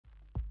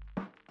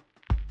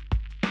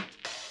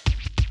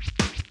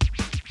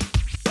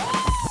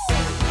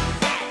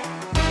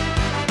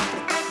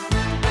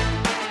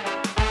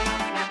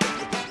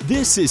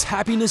This is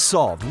Happiness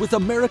Solved with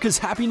America's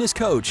happiness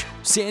coach,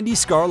 Sandy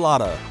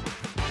Scarlatta.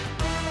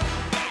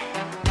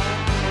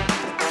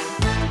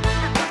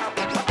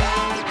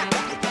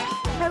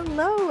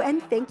 Hello,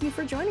 and thank you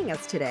for joining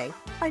us today.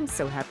 I'm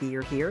so happy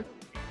you're here.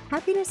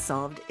 Happiness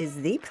Solved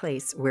is the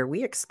place where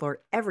we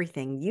explore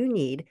everything you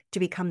need to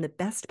become the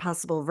best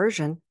possible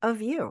version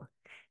of you.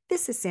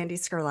 This is Sandy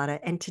Scarlatta,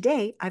 and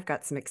today I've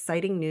got some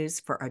exciting news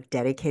for our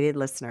dedicated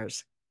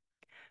listeners.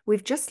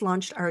 We've just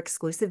launched our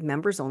exclusive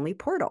members-only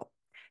portal.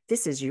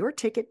 This is your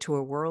ticket to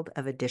a world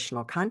of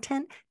additional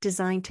content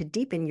designed to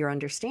deepen your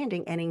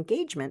understanding and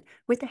engagement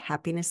with the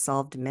Happiness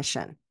Solved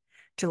mission.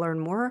 To learn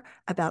more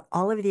about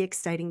all of the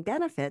exciting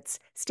benefits,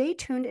 stay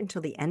tuned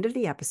until the end of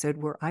the episode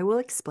where I will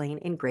explain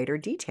in greater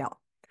detail.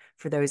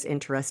 For those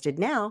interested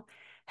now,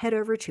 head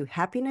over to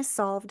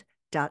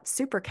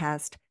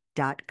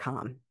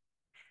happinesssolved.supercast.com.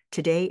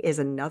 Today is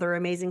another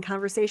amazing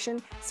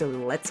conversation, so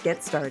let's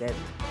get started.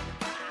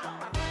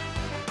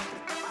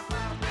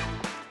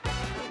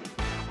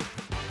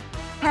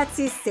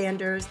 Patsy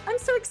Sanders, I'm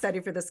so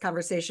excited for this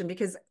conversation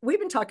because we've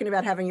been talking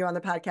about having you on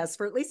the podcast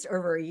for at least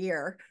over a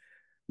year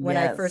when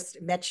I first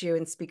met you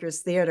in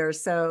Speakers Theater.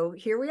 So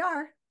here we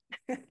are.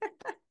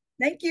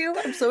 Thank you.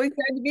 I'm so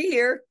excited to be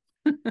here.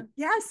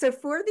 Yeah, so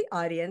for the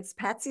audience,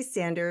 Patsy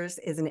Sanders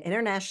is an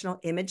international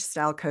image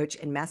style coach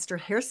and master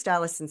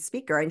hairstylist and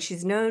speaker, and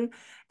she's known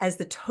as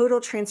the Total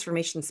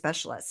Transformation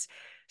Specialist.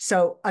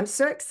 So I'm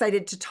so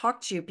excited to talk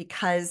to you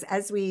because,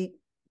 as we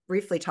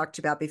briefly talked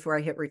about before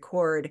I hit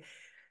record,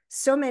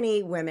 so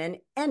many women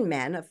and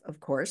men, of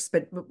course,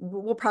 but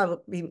we'll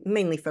probably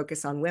mainly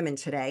focus on women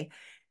today.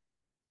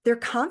 Their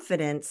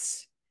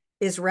confidence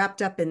is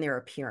wrapped up in their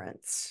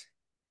appearance.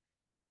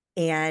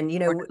 And,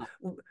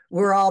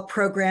 we're all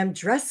programmed,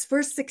 dress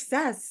for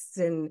success,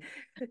 and,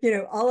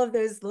 all of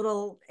those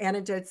little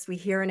anecdotes we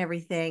hear and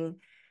everything.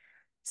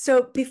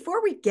 So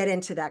before we get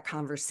into that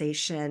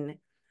conversation,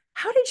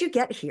 how did you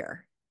get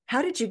here?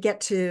 How did you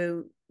get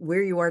to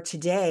where you are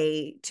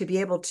today to be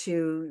able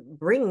to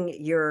bring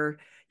your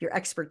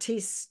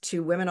expertise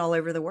to women all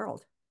over the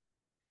world?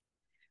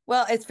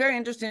 Well, it's very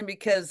interesting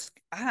because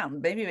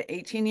maybe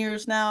 18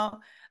 years now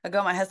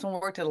ago, my husband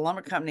worked at a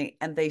lumber company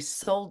and they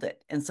sold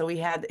it. And so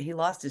he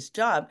lost his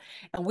job,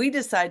 and we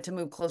decided to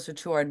move closer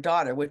to our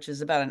daughter, which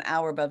is about an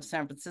hour above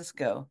San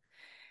Francisco,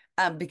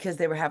 because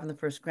they were having the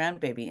first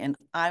grandbaby and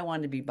I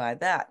wanted to be by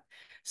that.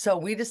 So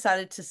we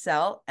decided to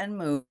sell and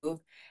move.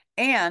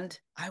 And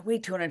I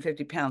weighed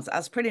 250 pounds. I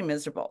was pretty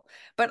miserable,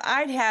 but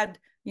I'd had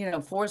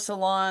 4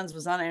 salons,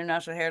 was on an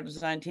international hair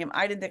design team.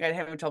 I didn't think I'd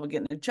have any trouble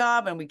getting a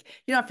job. And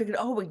I figured,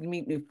 we can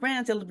meet new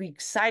friends. It'll be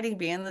exciting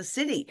being in the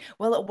city.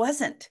 Well, it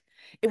wasn't.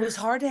 It was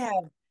hard to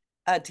have,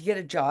 to get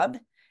a job.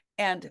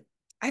 And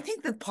I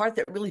think the part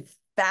that really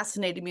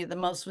fascinated me the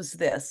most was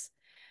this.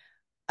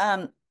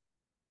 When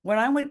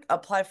I would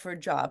apply for a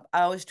job,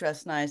 I always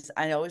dressed nice.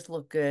 I always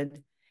looked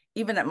good.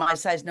 Even at my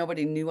size,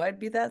 nobody knew I'd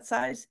be that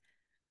size.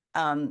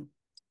 I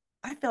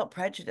felt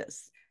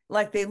prejudice.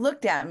 Like they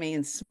looked at me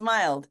and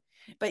smiled.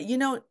 But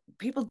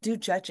people do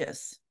judge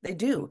us. They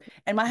do.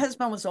 And my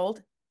husband was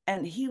old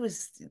and he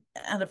was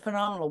a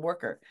phenomenal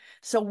worker.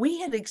 So we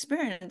had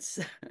experienced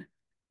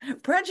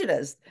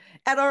prejudice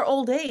at our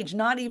old age,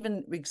 not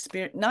even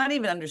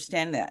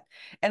understand that.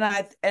 And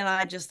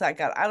I just thought,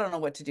 God, I don't know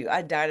what to do.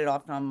 I died it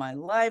off on my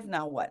life.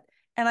 Now what?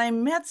 And I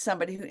met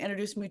somebody who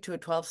introduced me to a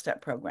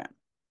 12-step program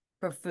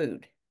for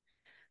food.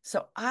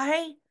 So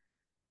I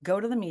go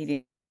to the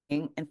meeting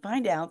and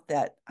find out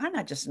that I'm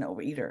not just an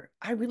overeater.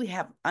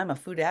 I'm a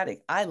food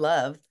addict. I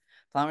love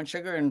flour and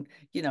sugar, and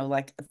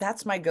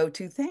that's my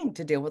go-to thing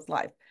to deal with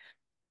life.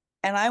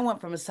 And I went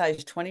from a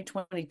size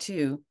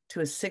 2022 to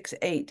a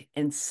 6'8"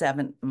 in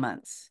 7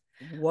 months.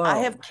 Whoa. I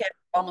have kept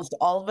almost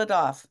all of it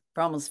off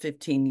for almost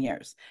 15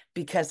 years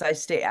because I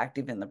stay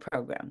active in the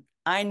program.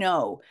 I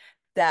know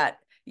that,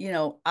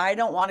 I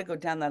don't want to go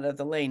down that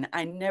other lane.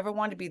 I never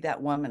want to be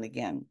that woman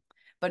again.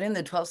 But in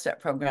the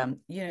 12-step program,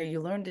 you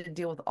learn to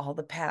deal with all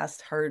the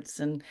past hurts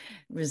and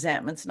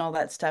resentments and all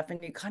that stuff. And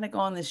you kind of go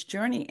on this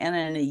journey. And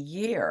in a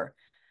year,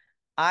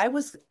 I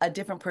was a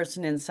different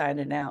person inside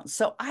and out.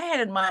 So I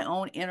had my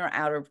own inner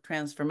outer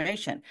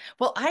transformation.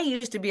 Well, I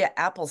used to be an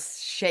apple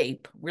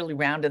shape, really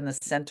round in the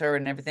center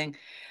and everything.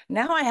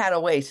 Now I had a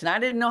waist and I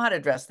didn't know how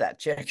to dress that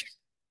chick.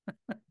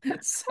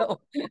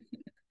 So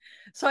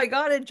I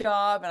got a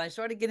job and I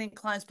started getting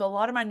clients, but a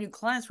lot of my new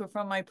clients were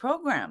from my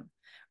program.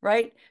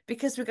 Right?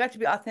 Because we got to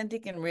be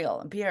authentic and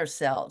real and be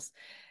ourselves.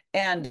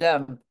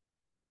 And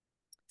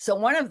so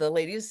one of the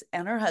ladies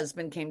and her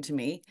husband came to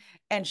me,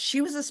 and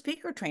she was a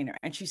speaker trainer.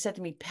 And she said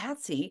to me,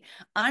 Patsy,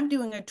 I'm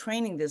doing a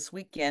training this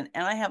weekend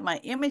and I have my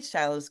image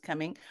stylist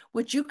coming.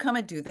 Would you come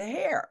and do the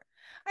hair?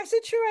 I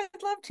said, sure,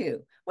 I'd love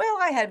to. Well,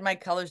 I had my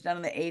colors done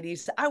in the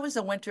 80s. I was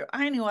a winter.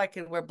 I knew I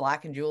could wear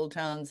black and jewel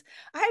tones.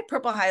 I had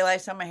purple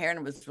highlights on my hair and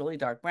it was really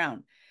dark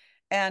brown.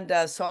 And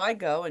so I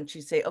go and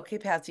she say, okay,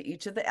 Patsy,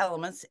 each of the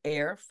elements,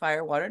 air,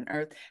 fire, water, and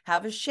earth,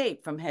 have a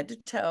shape from head to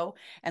toe.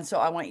 And so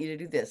I want you to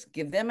do this.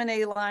 Give them an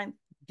A-line,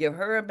 give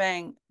her a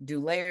bang,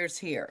 do layers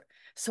here.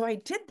 So I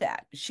did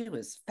that. She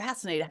was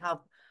fascinated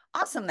how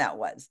awesome that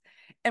was.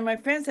 And my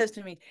friend says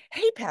to me,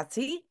 "Hey,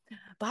 Patsy,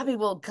 Bobby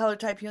will color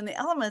type you in the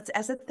elements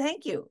as a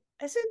thank you."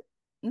 I said,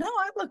 "No,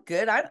 I look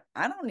good. I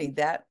don't need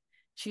that."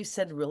 She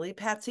said, "Really,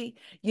 Patsy?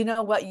 You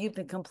know what? You've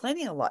been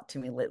complaining a lot to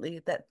me lately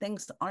that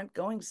things aren't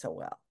going so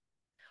well.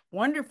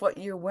 Wonder if what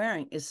you're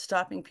wearing is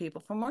stopping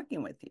people from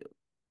working with you."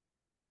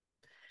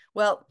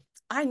 Well,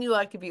 I knew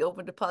I could be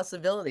open to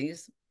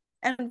possibilities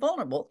and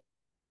vulnerable,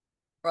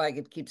 or I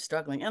could keep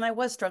struggling. And I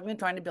was struggling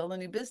trying to build a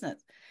new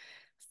business.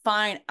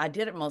 Fine, I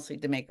did it mostly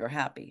to make her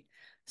happy.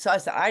 So I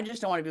said, "I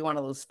just don't want to be one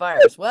of those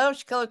fires." Well,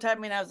 she color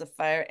typed me and I was a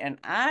fire, and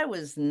I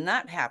was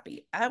not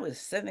happy. I was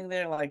sitting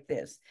there like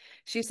this.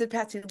 She said,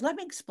 "Patsy, let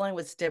me explain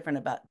what's different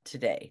about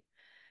today."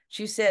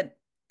 She said,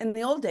 "In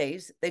the old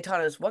days, they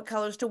taught us what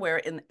colors to wear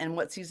and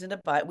what season to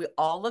buy. We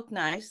all looked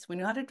nice. We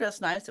knew how to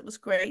dress nice. It was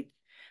great.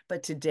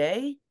 But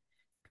today,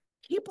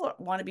 people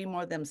want to be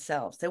more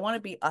themselves. They want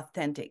to be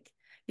authentic,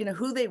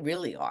 who they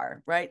really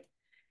are, right?"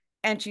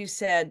 And she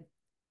said,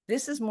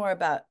 "This is more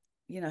about,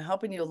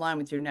 helping you align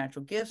with your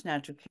natural gifts,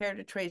 natural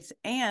character traits,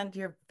 and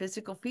your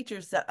physical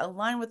features that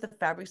align with the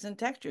fabrics and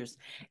textures.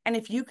 And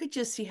if you could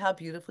just see how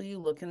beautiful you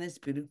look in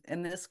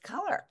this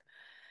color."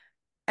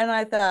 And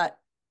I thought,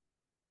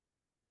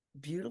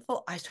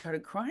 beautiful. I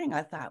started crying.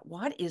 I thought,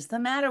 what is the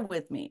matter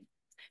with me?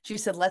 She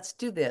said, "Let's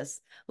do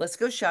this. Let's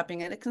go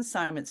shopping at a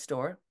consignment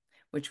store,"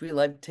 which we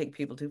love to take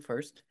people to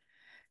first,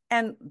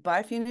 "and buy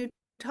a few new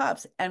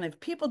tops. And if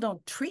people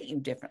don't treat you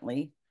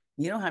differently,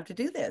 you don't have to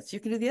do this. You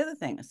can do the other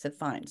thing." I said,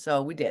 "Fine."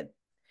 So we did.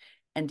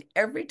 And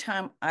every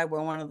time I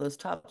wear one of those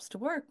tops to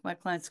work, my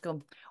clients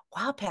go,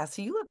 "Wow,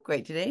 Patsy, you look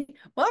great today.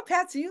 Well,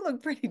 Patsy, you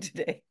look pretty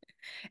today."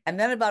 And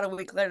then about a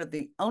week later,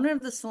 the owner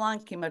of the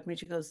salon came up to me.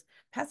 She goes,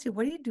 "Patsy,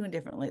 what are you doing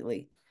different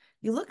lately?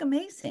 You look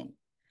amazing."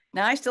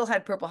 Now, I still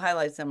had purple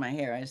highlights on my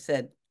hair. I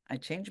said, "I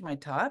changed my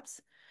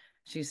tops."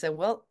 She said,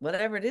 "Well,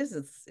 whatever it is,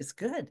 it's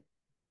good."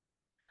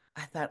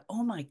 I thought,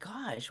 oh my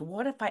gosh,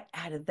 what if I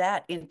added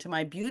that into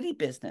my beauty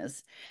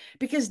business?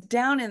 Because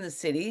down in the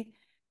city,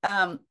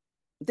 um,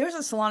 there's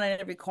a salon in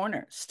every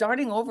corner.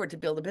 Starting over to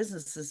build a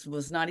business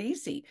was not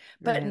easy,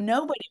 but Right.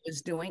 nobody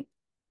was doing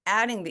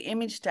adding the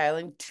image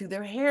styling to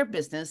their hair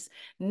business.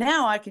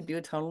 Now I could do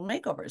a total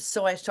makeover.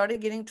 So I started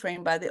getting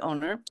trained by the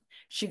owner.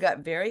 She got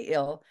very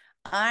ill.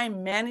 I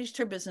managed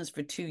her business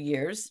for 2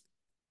 years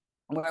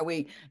where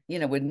we,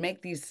 would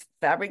make these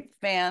fabric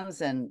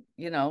fans and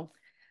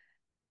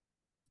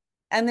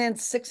then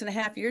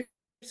 6.5 years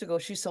ago,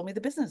 she sold me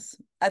the business.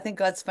 I think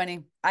God's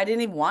funny. I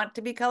didn't even want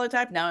to be color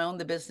type. Now I own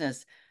the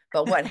business.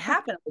 But what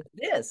happened was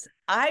this: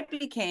 I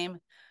became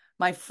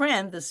my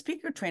friend, the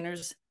speaker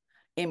trainer's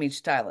image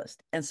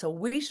stylist. And so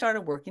we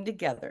started working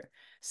together.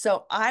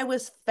 So I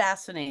was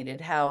fascinated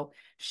how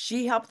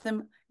she helped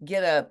them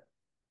get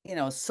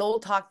a soul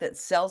talk that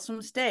sells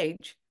from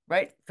stage,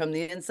 right? From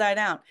the inside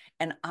out.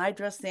 And I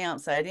dressed the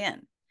outside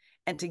in.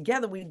 And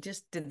together we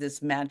just did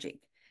this magic.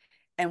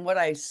 And what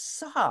I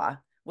saw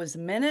was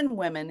men and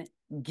women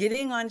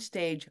getting on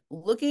stage,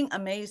 looking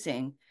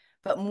amazing,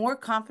 but more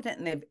confident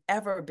than they've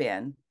ever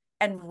been,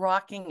 and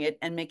rocking it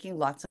and making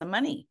lots of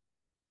money.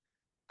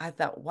 I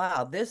thought,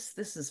 wow, this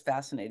is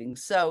fascinating.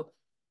 So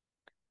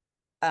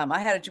when I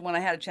had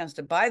a chance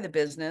to buy the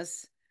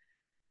business,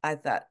 I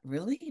thought,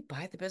 really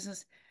buy the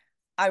business?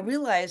 I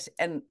realized,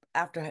 and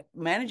after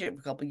managing it for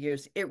a couple of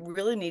years, it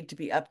really needed to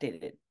be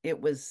updated. It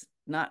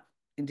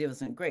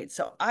wasn't great.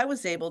 So I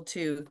was able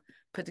to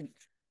put the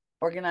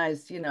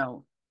organized,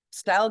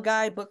 style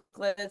guide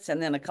booklets.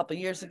 And then a couple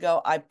of years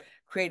ago, I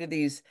created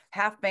these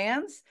half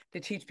bands to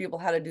teach people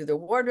how to do their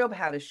wardrobe,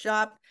 how to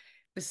shop,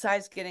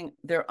 besides getting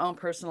their own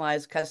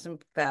personalized custom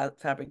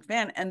fabric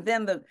fan. And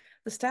then the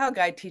style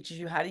guide teaches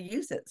you how to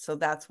use it. So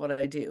that's what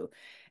I do.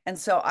 And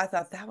so I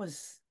thought that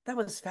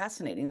was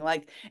fascinating.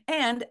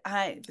 And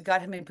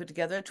God had me put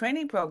together a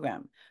training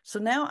program. So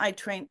now I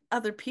train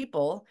other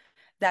people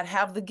that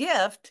have the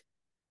gift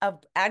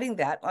of adding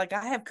that. Like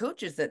I have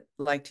coaches that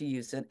like to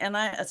use it, and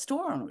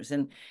store owners,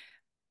 and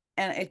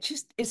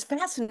it's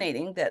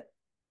fascinating that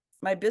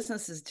my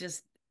business has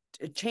just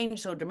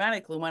changed so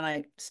dramatically when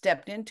I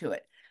stepped into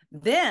it.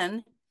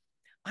 Then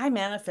I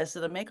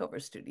manifested a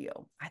makeover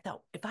studio. I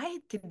thought if I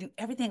could do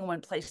everything in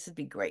one place, it'd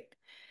be great.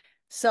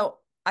 So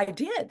I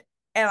did.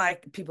 And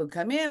people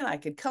come in, I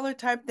could color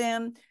type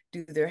them,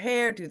 do their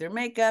hair, do their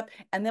makeup.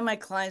 And then my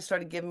clients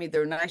started giving me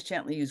their nice,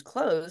 gently used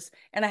clothes.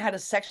 And I had a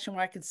section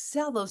where I could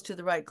sell those to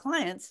the right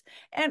clients.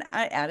 And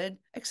I added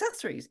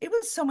accessories. It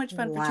was so much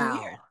fun for 2 years.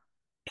 Wow.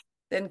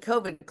 Then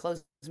COVID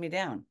closed me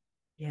down.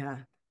 Yeah.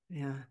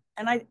 Yeah.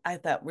 And I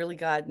thought, really,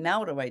 God, now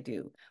what do I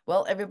do?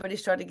 Well, everybody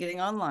started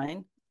getting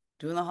online,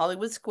 doing the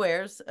Hollywood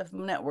squares of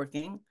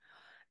networking.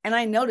 And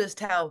I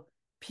noticed how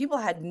people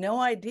had no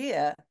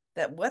idea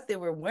that what they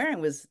were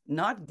wearing was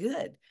not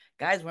good.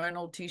 Guys wearing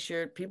old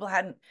t-shirt, people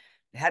hadn't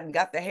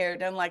got their hair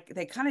done, like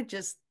they kind of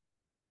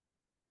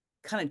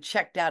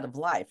checked out of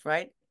life,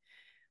 right?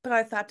 But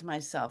I thought to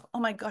myself, oh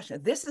my gosh,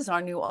 this is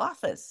our new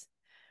office.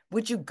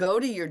 Would you go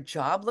to your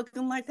job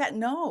looking like that?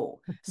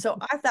 No. So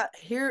I thought,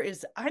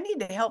 I need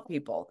to help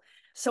people.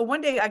 So one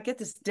day I get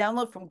this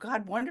download from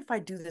God, wonder if I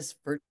do this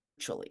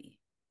eventually.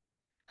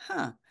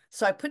 Huh.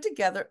 So I put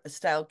together a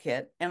style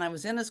kit and I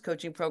was in this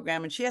coaching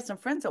program and she had some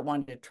friends that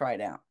wanted to try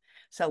it out.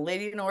 So a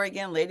lady in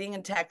Oregon, lady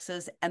in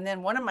Texas, and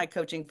then one of my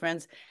coaching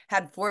friends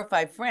had 4 or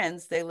 5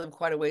 friends. They live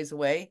quite a ways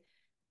away.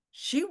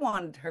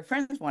 Her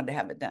friends wanted to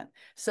have it done.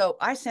 So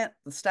I sent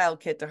the style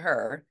kit to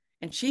her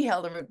and she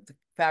held the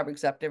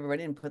fabrics up to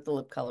everybody and put the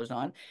lip colors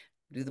on,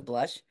 do the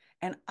blush.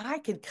 And I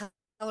could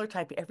color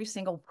type every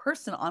single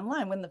person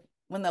online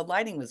when the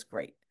lighting was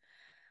great.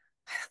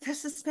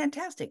 This is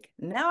fantastic.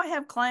 Now I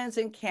have clients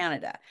in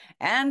Canada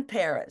and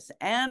Paris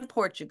and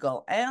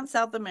Portugal and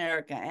South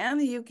America and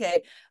the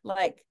UK.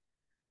 Like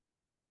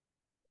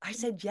I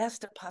said yes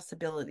to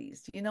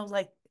possibilities.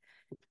 Like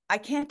I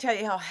can't tell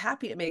you how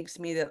happy it makes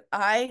me that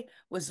I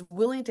was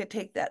willing to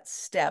take that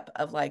step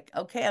of like,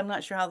 okay, I'm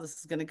not sure how this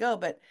is going to go,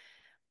 but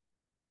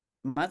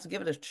might as well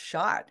give it a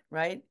shot,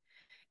 right?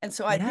 And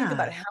so I think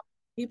about Yeah.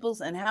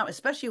 how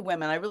especially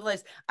women, I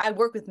realize I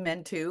work with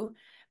men too,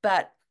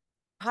 but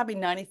probably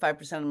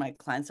 95% of my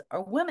clients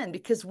are women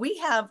because we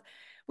have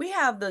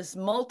this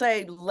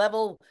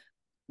multi-level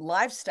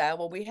lifestyle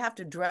where we have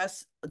to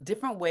dress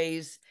different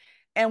ways.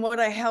 And what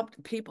I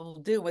helped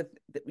people do with,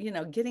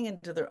 getting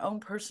into their own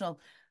personal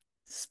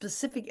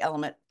specific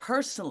element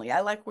personally.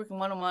 I like working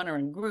one-on-one or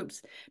in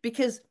groups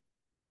because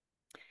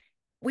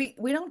we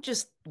don't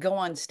just go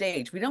on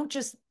stage. We're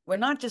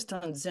not just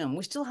on Zoom.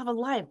 We still have a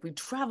life. We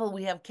travel,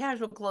 we have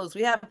casual clothes,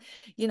 we have,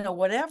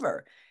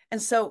 whatever.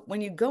 And so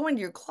when you go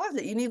into your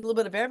closet, you need a little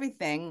bit of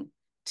everything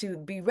to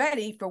be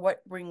ready for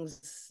what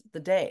brings the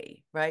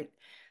day, right?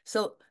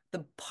 So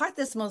the part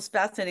that's most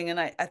fascinating, and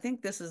I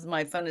think this is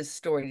my funnest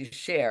story to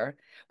share.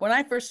 When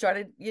I first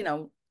started,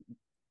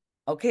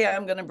 okay,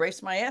 I'm going to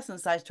embrace my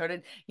essence. I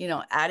started,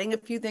 adding a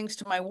few things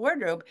to my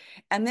wardrobe.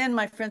 And then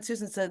my friend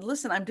Susan said,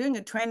 listen, I'm doing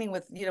a training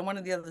with, one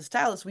of the other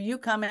stylists. Will you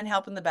come and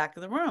help in the back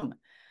of the room?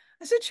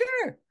 I said,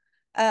 sure.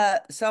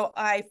 So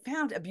I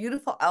found a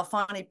beautiful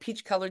Alfani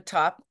peach colored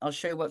top. I'll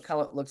show you what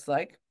color it looks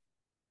like.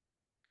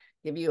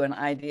 Give you an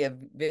idea of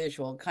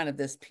visual, kind of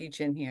this peach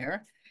in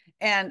here.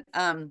 And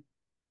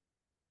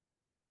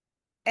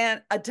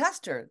a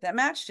duster that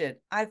matched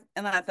it. I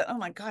thought, oh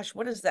my gosh,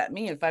 what does that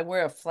mean if I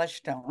wear a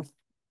flesh tone?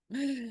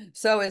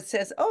 So it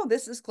says, oh,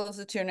 this is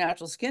closer to your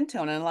natural skin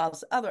tone and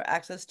allows other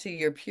access to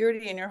your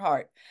purity in your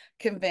heart,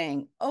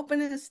 conveying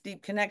openness,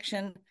 deep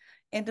connection,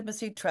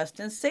 intimacy, trust,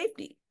 and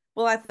safety.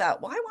 Well, I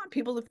thought, well, I want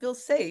people to feel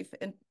safe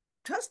and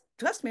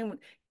trust me,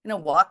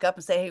 walk up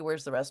and say, hey,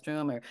 where's the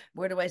restroom? Or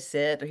where do I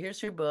sit? Or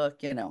here's your book.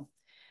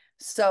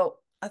 So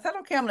I thought,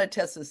 okay, I'm going to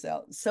test this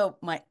out. So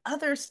my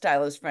other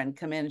stylist friend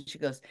come in and she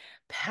goes,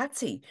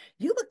 Patsy,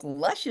 you look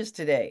luscious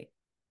today.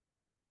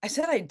 I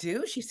said, I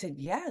do? She said,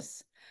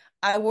 yes.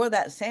 I wore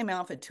that same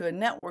outfit to a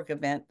network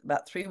event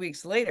about 3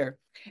 weeks later.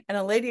 And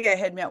a lady I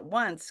had met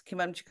once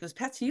came up and she goes,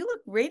 Patsy, you look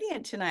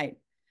radiant tonight.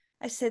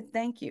 I said,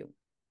 thank you.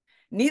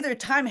 Neither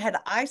time had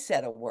I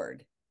said a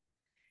word.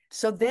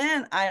 So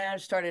then I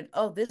started,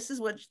 oh, this is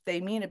what they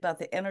mean about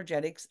the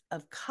energetics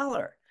of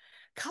color.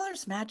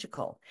 Color's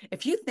magical.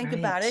 If you think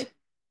about Right. it,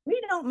 we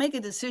don't make a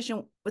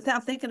decision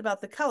without thinking about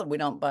the color. We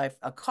don't buy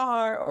a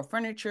car or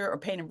furniture or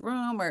paint a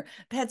room or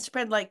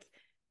bedspread. Like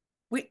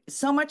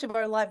so much of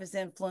our life is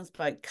influenced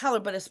by color,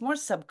 but it's more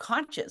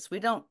subconscious.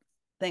 We don't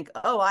think,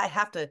 oh, I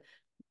have to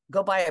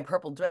go buy a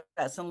purple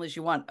dress unless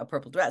you want a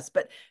purple dress.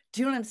 But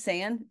do you know what I'm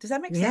saying? Does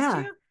that make sense to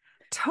Yeah, you?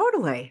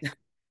 totally.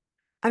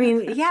 I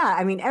mean, yeah,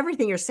 I mean,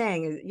 everything you're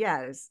saying is,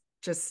 yeah,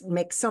 just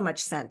makes so much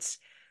sense.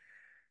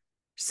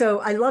 So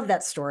I love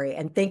that story.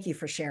 And thank you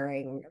for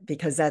sharing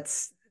because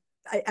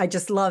I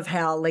just love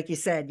how, like you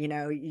said,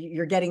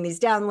 you're getting these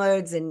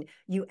downloads and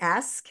you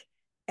ask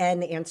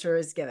and the answer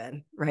is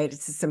given, right?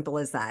 It's as simple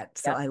as that.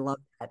 So Yep. I love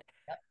that.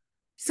 Yep.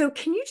 So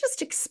can you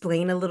just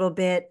explain a little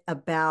bit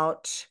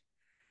about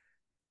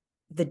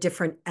the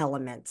different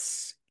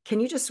elements? Can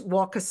you just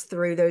walk us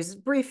through those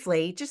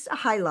briefly, just a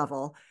high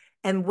level,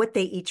 and what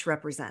they each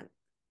represent?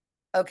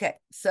 Okay.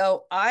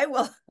 So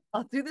I'll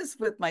do this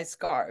with my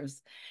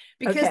scarves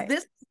because Okay.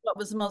 this is what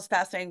was most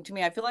fascinating to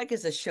me. I feel like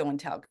it's a show and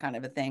tell kind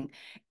of a thing.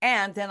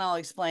 And then I'll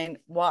explain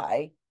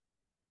why.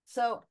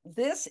 So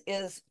this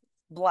is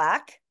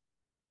black.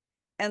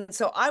 And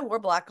so I wore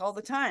black all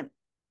the time.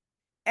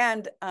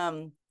 And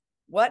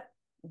what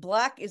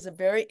black is a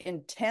very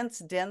intense,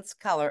 dense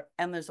color,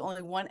 and there's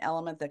only one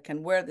element that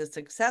can wear this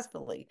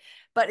successfully.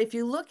 But if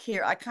you look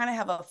here, I kind of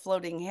have a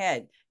floating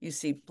head. You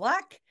see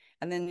black,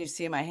 and then you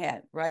see my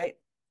head, right?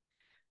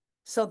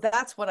 So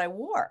that's what I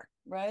wore,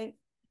 right?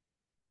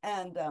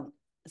 And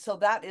so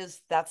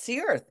that's the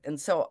earth. And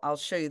so I'll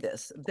show you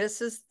this.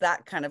 This is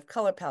that kind of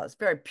color palette. It's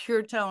very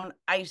pure tone,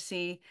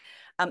 icy.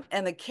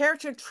 And the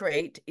character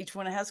trait, each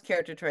one has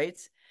character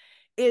traits,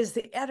 is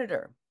the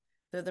editor.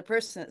 They're the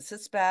person that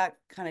sits back,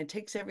 kind of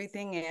takes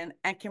everything in,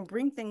 and can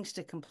bring things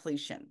to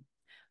completion.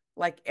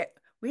 Like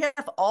we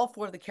have all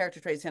 4 of the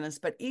character traits in us,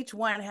 but each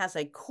one has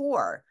a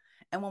core.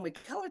 And when we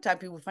color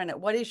type people, we find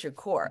out what is your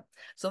core.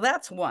 So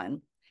that's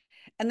one.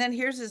 And then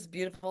here's this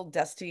beautiful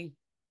dusty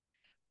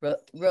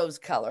rose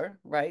color,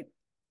 right?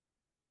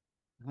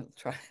 I'll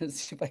try and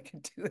see if I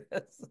can do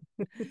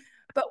this.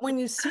 But when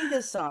you see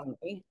this on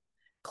me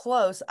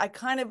close,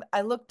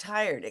 I look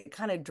tired. It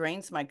kind of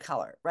drains my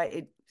color,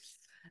 right?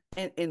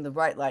 In the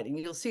right lighting,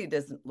 you'll see it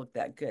doesn't look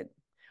that good.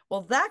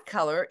 Well, that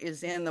color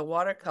is in the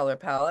watercolor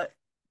palette,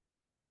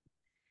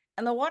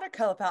 and the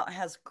watercolor palette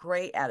has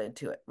gray added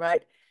to it,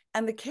 right?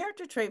 And the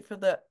character trait for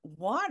the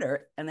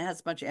water, and it has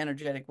a bunch of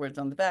energetic words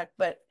on the back,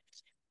 but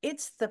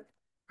it's the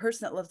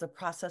person that loves the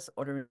process,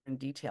 order, and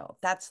detail.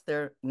 That's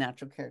their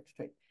natural character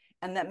trait.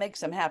 And that makes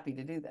them happy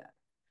to do that.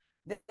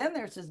 Then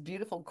there's this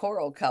beautiful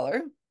coral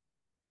color,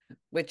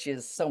 which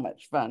is so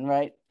much fun,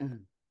 right?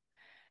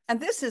 And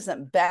this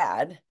isn't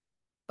bad,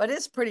 but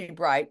it's pretty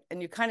bright.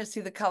 And you kind of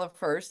see the color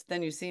first,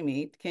 then you see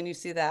me. Can you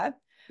see that?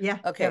 Yeah,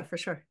 Okay. yeah, for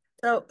sure.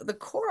 So the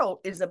coral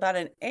is about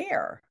an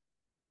air,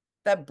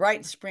 that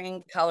bright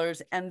spring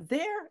colors, and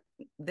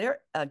their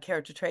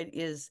character trait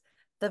is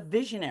the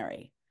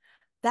visionary.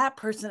 That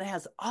person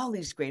has all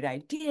these great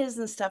ideas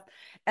and stuff.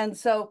 And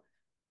so,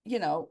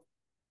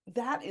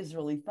 that is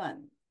really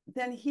fun.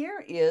 Then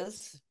here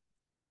is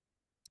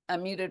a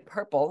muted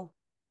purple.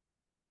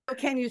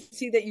 Can you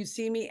see that you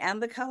see me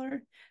and the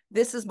color?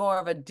 This is more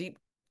of a deep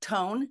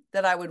tone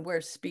that I would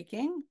wear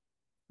speaking,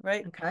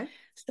 right? Okay.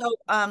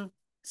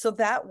 So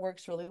that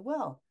works really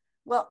well.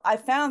 Well, I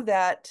found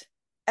that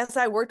as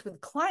I worked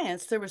with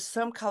clients, there were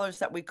some colors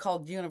that we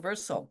called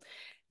universal.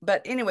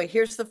 But anyway,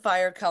 here's the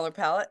fire color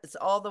palette. It's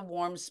all the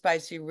warm,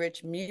 spicy,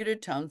 rich,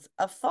 muted tones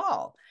of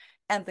fall.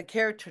 And the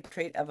character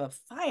trait of a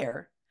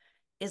fire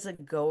is a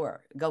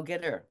goer,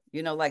 go-getter.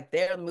 Like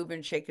they're a mover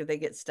and shaker, they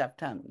get stuff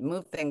done,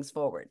 move things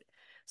forward.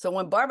 So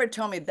when Barbara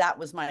told me that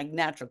was my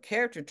natural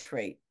character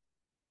trait,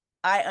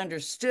 I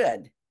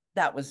understood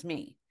that was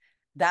me.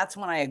 That's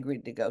when I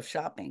agreed to go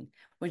shopping.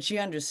 When she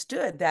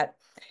understood that,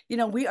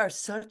 we are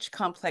such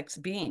complex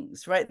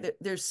beings, right?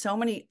 There's so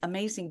many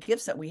amazing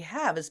gifts that we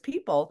have as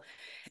people.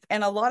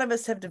 And a lot of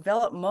us have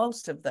developed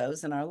most of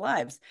those in our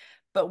lives.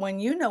 But when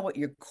you know what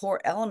your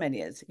core element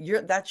is,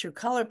 that's your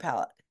color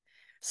palette.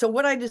 So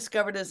what I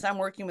discovered as I'm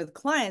working with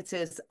clients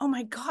is, oh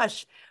my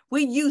gosh,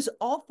 we use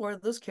all 4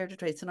 of those character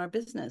traits in our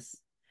business.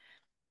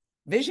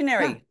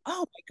 Visionary. Yeah.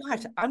 Oh my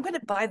gosh, I'm going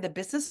to buy the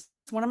business.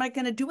 What am I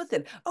going to do with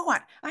it? Oh,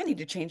 I need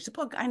to change the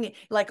book. I need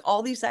like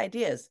all these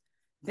ideas.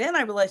 Then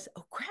I realized,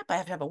 oh crap, I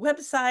have to have a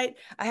website.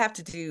 I have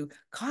to do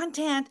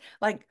content.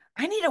 Like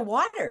I need a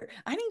water.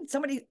 I need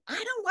somebody.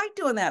 I don't like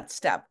doing that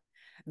step.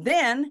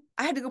 Then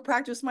I had to go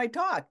practice my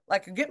talk.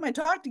 Like I get my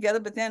talk together,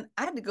 but then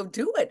I had to go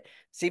do it.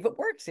 See if it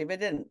works, see if it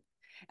didn't.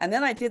 And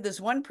then I did this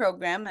one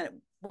program and it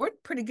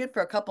worked pretty good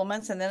for a couple of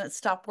months and then it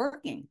stopped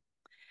working.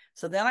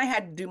 So then I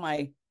had to do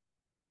my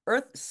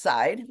earth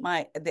side,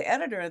 the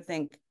editor, and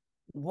think,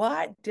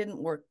 what didn't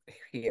work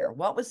here?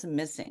 What was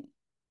missing?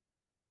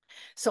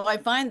 So I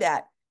find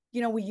that,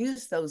 we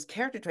use those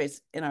character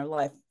traits in our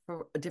life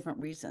for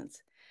different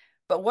reasons.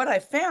 But what I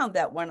found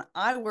that when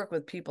I work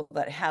with people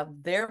that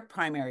have their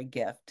primary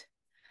gift,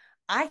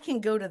 I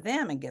can go to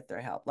them and get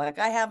their help. Like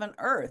I have an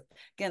earth,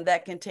 again,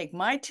 that can take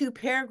my 2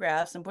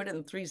 paragraphs and put it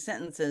in 3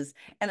 sentences,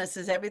 and it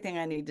says everything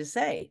I need to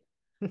say.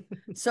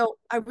 So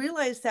I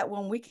realized that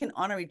when we can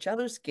honor each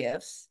other's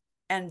gifts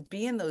and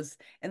be in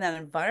that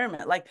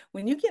environment, like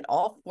when you get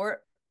all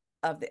 4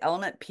 of the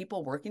element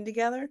people working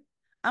together,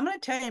 I'm going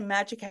to tell you,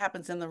 magic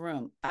happens in the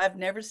room. I've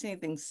never seen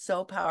anything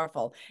so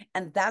powerful.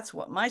 And that's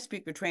what my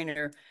speaker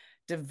trainer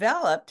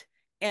developed.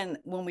 And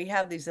when we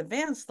have these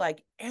events,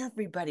 like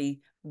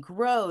everybody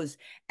grows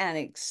and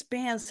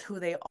expands who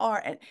they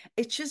are. And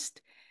it's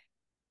just,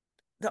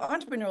 the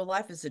entrepreneurial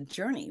life is a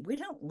journey. We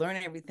don't learn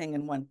everything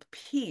in one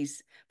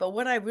piece. But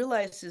what I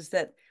realized is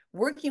that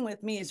working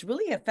with me is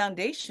really a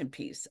foundation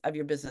piece of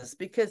your business,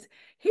 because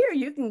here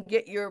you can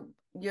get your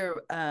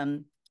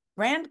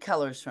brand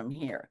colors from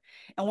here.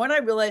 And what I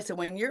realized that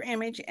when your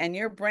image and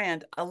your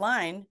brand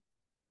align,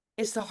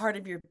 it's the heart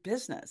of your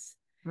business.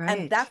 Right.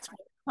 And that's where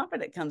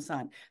confidence comes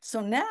on.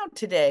 So now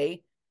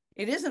today,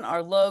 it isn't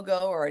our logo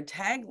or a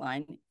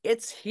tagline,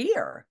 it's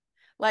here.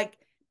 Like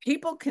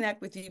people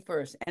connect with you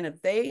first. And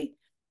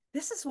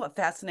this is what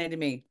fascinated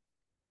me.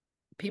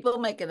 People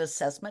make an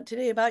assessment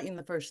today about you in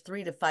the first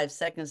 3 to 5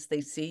 seconds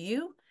they see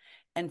you,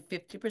 and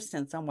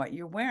 50% on what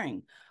you're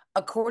wearing,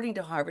 according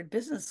to Harvard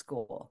Business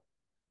School.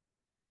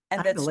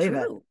 And that's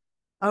true. It.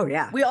 Oh,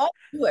 yeah. We all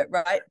do it,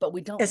 right? But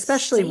we don't.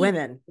 Especially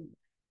women.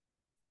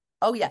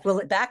 Oh, yeah. Well,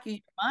 back of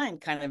your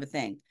mind kind of a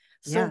thing.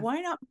 So yeah.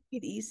 Why not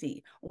make it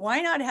easy? Why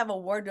not have a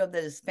wardrobe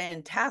that is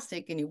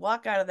fantastic and you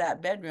walk out of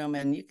that bedroom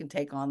and you can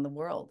take on the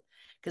world?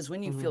 Because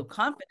when you feel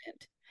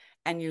confident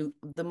and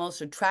the most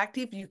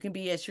attractive you can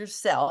be as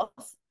yourself,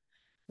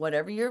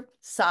 whatever your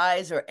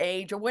size or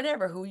age or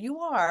whatever, who you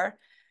are,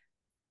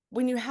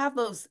 when you have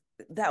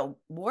that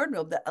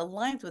wardrobe that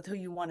aligns with who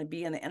you want to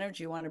be and the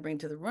energy you want to bring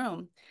to the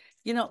room,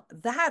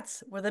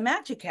 that's where the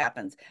magic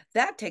happens.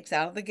 That takes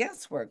out of the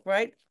guesswork,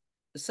 right?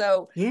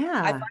 So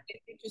yeah, I find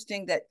it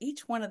interesting that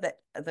each one of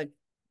the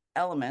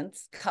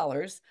elements,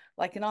 colors,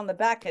 like, and on the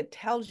back, it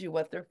tells you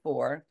what they're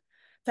for.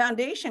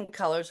 Foundation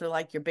colors are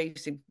like your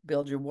basic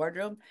build your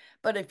wardrobe.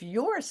 But if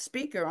you're a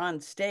speaker on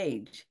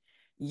stage,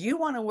 you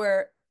want to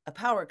wear a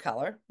power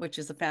color, which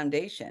is a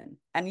foundation,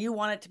 and you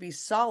want it to be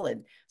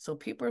solid. So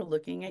people are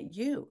looking at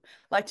you.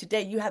 Like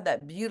today, you have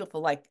that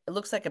beautiful, like it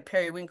looks like a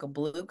periwinkle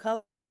blue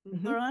color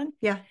Mm-hmm. on.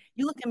 Yeah.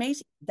 You look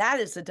amazing. That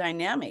is the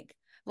dynamic.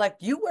 Like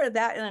you wear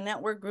that in a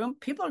network room,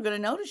 people are going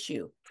to notice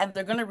you and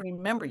they're going to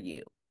remember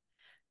you.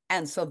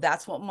 And so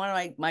that's what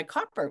my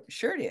copper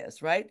shirt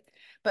is, right?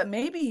 But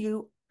maybe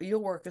your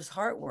work is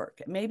heart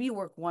work. Maybe you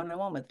work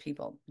one-on-one with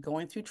people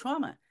going through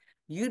trauma.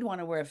 You'd want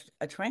to wear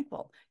a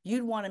tranquil.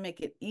 You'd want to make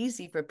it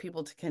easy for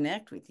people to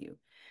connect with you.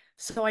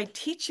 So I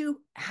teach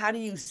you how to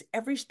use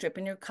every strip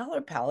in your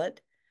color palette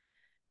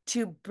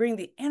to bring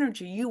the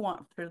energy you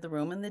want for the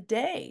room and the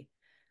day.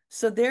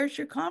 So there's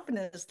your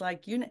confidence.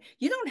 Like you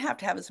don't have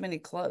to have as many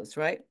clothes,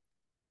 right?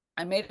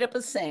 I made up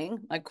a saying.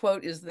 My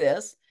quote is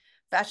this: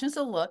 fashion's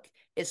a look,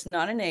 it's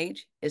not an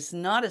age, it's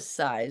not a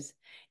size,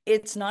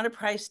 it's not a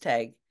price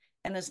tag,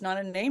 and it's not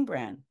a name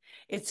brand.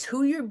 It's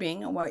who you're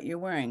being and what you're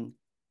wearing.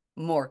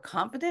 More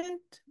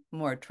confident,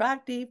 more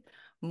attractive,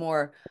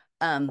 more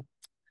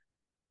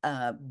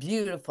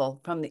beautiful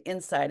from the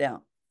inside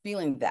out.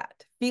 Feeling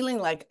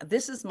like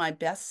this is my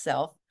best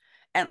self,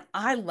 and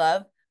I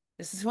love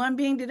this is who I'm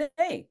being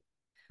today.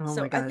 Oh my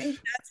So I think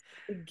gosh. that's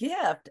the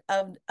gift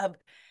of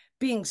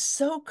being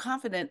so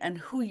confident in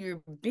who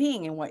you're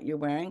being and what you're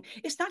wearing.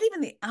 It's not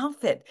even the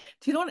outfit.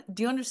 Do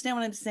you understand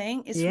what I'm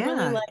saying? It's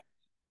really Yeah. like,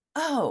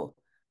 oh,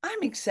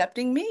 I'm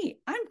accepting me.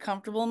 I'm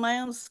comfortable in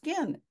my own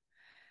skin.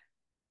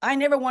 I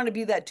never want to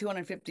be that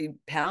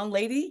 250-pound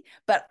lady,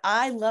 but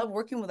I love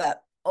working with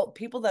that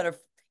people that are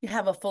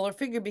have a fuller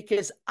figure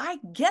because I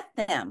get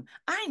them.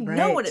 I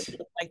know what it Right.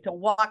 feels like to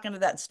walk into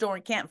that store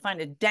and can't find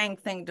a dang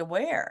thing to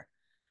wear.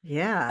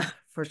 Yeah.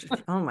 For sure.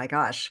 Oh my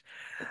gosh.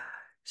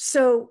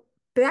 So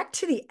back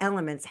to the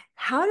elements.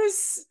 How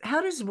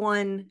does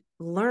one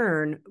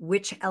learn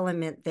which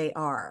element they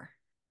are?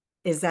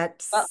 Is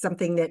that Well,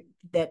 something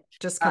that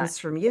just uh, comes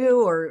from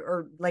you,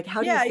 or like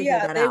how do you yeah, figure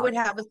yeah. that They would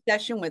out? have a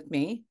session with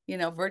me,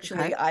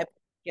 virtually. Okay. I put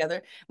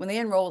together when they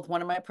enroll with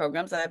one of my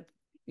programs. I have,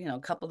 a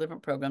couple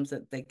different programs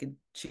that they could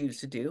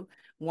choose to do.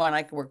 One,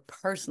 I could work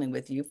personally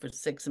with you for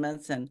 6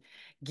 months and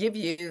give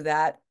you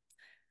that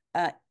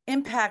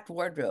impact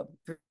wardrobe,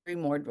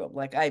 dream wardrobe.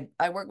 Like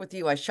I work with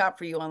you, I shop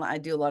for you online, I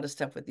do a lot of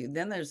stuff with you.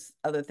 Then there's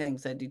other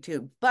things I do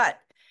too. But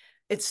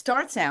it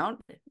starts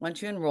out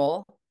once you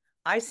enroll,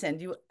 I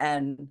send you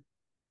a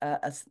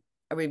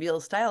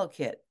reveal style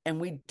kit, and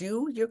we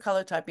do your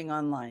color typing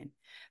online.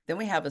 Then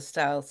we have a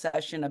style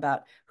session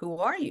about who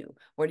are you?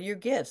 What are your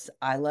gifts?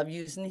 I love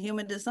using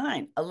human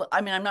design.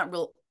 I mean, I'm not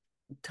real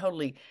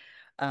totally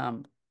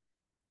um,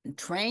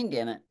 trained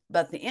in it,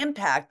 but the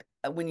impact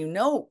when you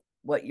know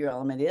what your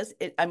element is,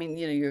 I mean,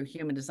 your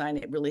human design,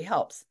 it really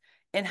helps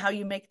in how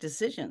you make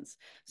decisions.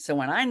 So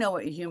when I know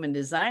what your human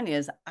design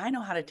is, I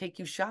know how to take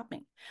you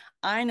shopping.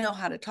 I know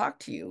how to talk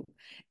to you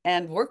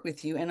and work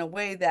with you in a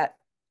way that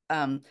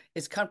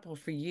is comfortable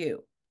for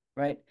you,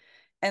 right?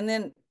 And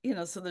then,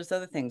 so there's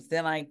other things.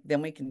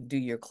 Then we can do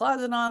your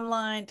closet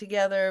online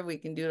together. We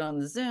can do it on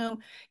the Zoom.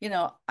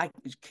 I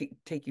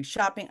take you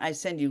shopping. I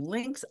send you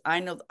links. I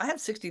know I have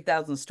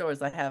 60,000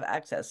 stores I have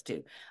access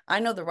to. I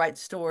know the right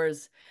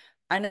stores.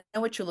 I know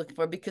what you're looking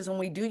for because when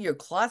we do your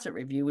closet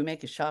review, we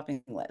make a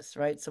shopping list,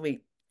 right? So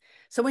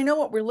we know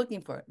what we're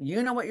looking for.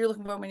 You know what you're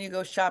looking for when you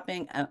go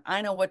shopping, and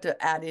I know what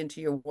to add into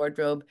your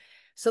wardrobe.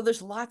 So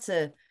there's lots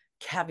of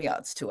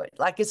caveats to it.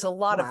 Like it's a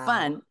lot of Wow.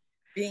 fun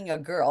being a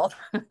girl.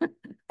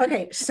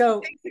 Okay,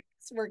 so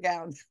Wear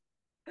gowns.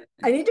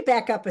 I need to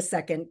back up a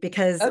second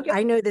because Okay.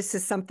 I know this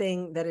is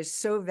something that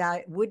is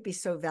would be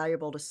so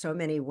valuable to so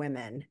many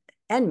women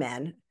and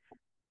men,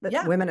 but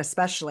Yeah. women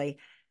especially.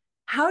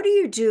 How do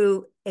you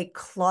do a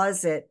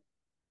closet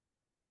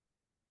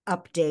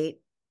update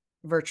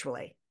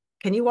virtually?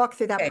 Can you walk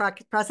through that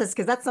Okay. process?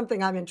 Because that's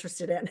something I'm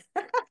interested in.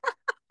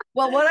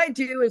 Well, what I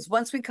do is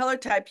once we color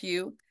type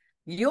you,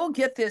 you'll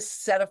get this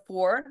set of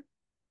 4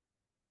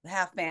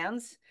 half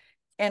bands.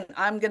 And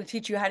I'm going to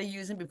teach you how to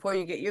use them before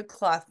you get your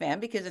cloth band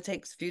because it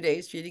takes a few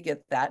days for you to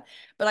get that.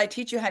 But I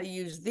teach you how to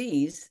use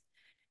these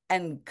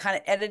and kind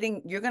of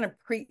editing. You're going to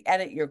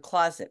pre-edit your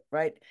closet,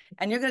 right?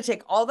 And you're going to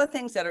take all the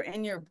things that are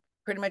in your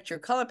pretty much your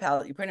color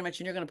palette, and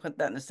you're going to put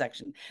that in a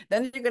section.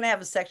 Then you're going to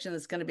have a section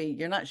that's going to be,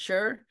 you're not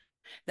sure.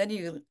 Then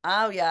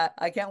oh yeah,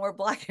 I can't wear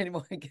black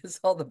anymore because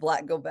all the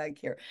black go back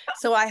here.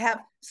 So I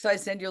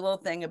send you a little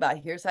thing about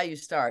here's how you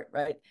start,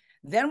 right?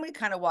 Then we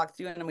kind of walk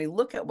through and we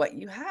look at what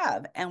you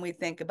have and we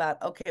think about,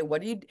 okay,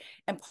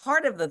 and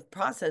part of the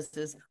process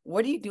is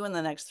what do you do in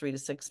the next 3 to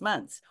 6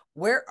 months?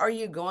 Where are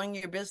you going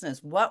your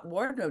business? What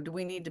wardrobe do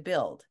we need to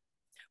build?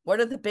 What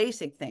are the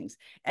basic things?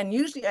 And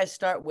usually I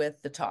start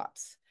with the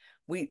tops.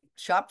 We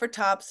shop for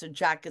tops or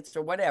jackets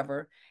or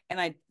whatever, and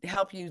I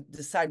help you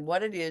decide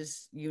what it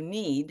is you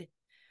need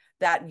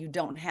that you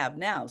don't have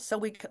now. So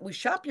we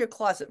shop your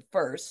closet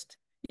first.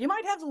 You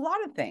might have a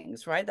lot of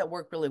things, right, that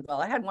work really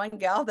well. I had one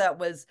gal that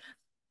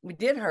we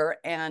did her,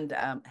 and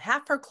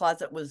half her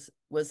closet was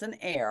an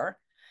air,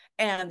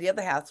 and the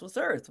other half was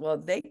earth. Well,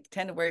 they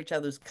tend to wear each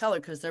other's color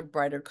because they're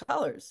brighter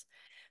colors.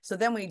 So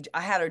then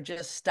I had her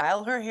just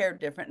style her hair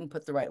different and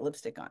put the right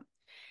lipstick on.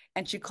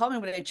 And she called me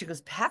one day and she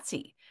goes,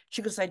 Patsy,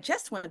 she goes, I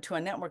just went to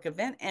a network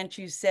event and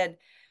she said,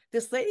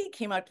 this lady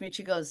came up to me and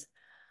she goes,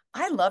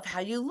 I love how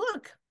you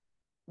look.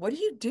 What do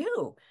you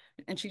do?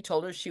 And she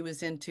told her she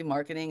was into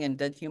marketing and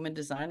did human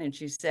design. And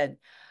she said,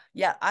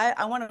 yeah,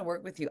 I want to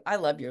work with you. I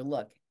love your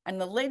look. And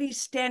the lady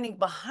standing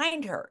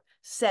behind her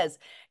says,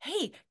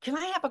 hey, can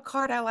I have a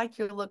card? I like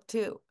your look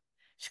too.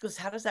 She goes,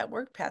 how does that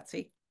work,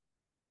 Patsy?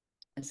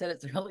 I said,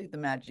 it's really the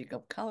magic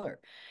of color.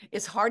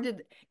 It's hard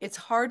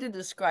to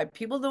describe.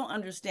 People don't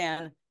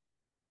understand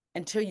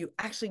until you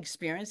actually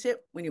experience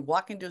it. When you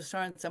walk into a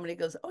store and somebody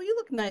goes, oh, you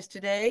look nice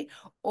today,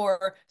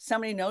 or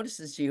somebody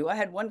notices you. I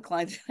had one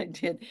client that I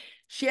did,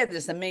 she had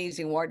this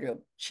amazing wardrobe.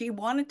 She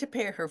wanted to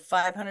pay her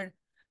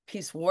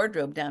 500-piece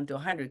wardrobe down to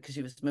 100 because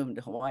she was moving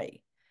to Hawaii.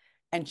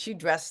 And she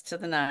dressed to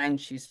the nine.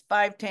 She's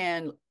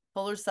 5'10",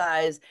 fuller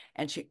size,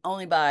 and she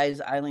only buys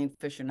Eileen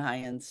Fisher and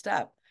high-end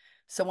stuff.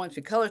 So once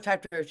we color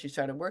typed her, she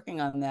started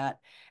working on that.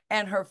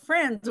 And her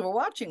friends were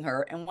watching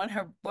her. And one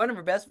of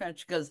her best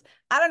friends, she goes,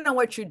 I don't know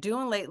what you're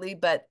doing lately,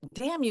 but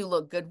damn, you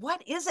look good.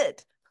 What is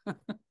it?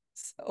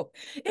 So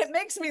it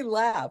makes me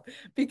laugh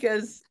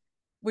because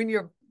when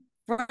your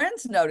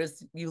friends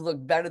notice you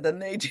look better than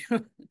they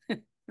do,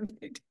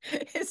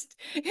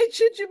 it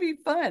should be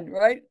fun,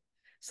 right?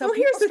 So Well,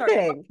 here's people the start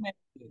thing.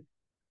 you.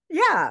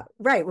 Yeah,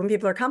 right. When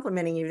people are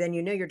complimenting you, then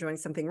you know you're doing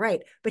something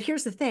right. But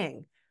here's the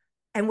thing,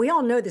 and we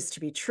all know this to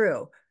be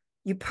true.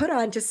 You put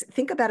on, just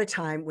think about a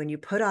time when you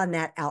put on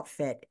that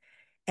outfit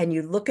and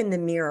you look in the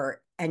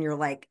mirror and you're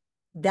like,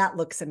 that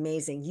looks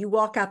amazing. You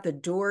walk out the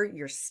door,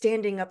 you're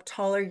standing up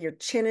taller, your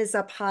chin is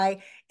up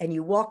high, and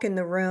you walk in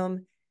the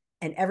room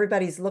and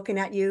everybody's looking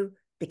at you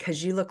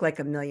because you look like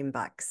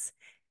 $1,000,000.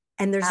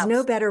 And there's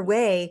no better Absolutely.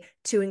 way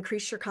to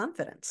increase your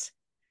confidence.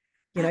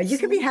 You know, you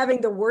could be Absolutely.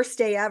 having the worst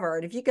day ever.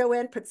 And if you go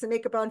in, put some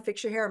makeup on,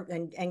 fix your hair,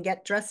 and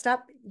get dressed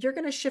up, you're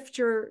going to shift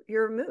your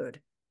mood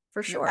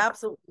for You're sure.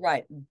 absolutely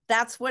right.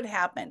 That's what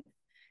happened.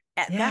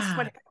 That's Yeah.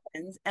 what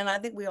happens. And I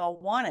think we all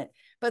want it.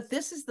 But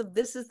this is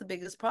the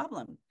biggest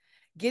problem.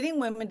 Getting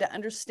women to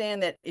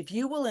understand that if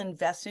you will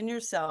invest in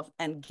yourself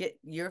and get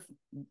your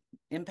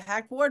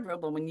impact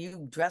wardrobe, when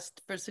you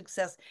dressed for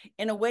success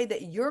in a way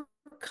that you're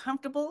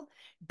comfortable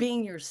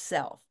being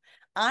yourself.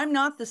 I'm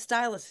not the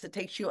stylist that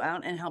takes you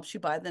out and helps you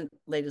buy the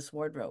latest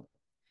wardrobe.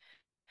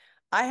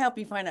 I help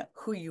you find out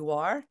who you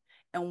are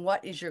and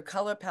what is your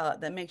color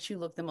palette that makes you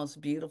look the most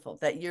beautiful.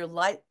 That you're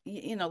like,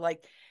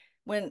 like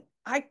when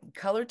I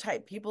color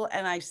type people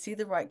and I see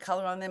the right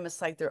color on them, it's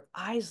like their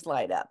eyes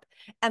light up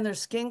and their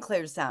skin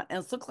clears out.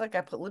 And it looks like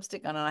I put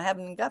lipstick on and I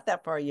haven't even got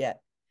that far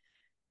yet.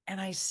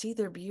 And I see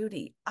their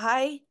beauty.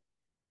 I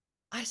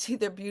see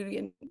their beauty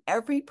in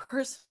every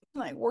person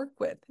I work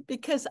with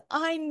because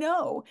I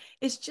know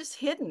it's just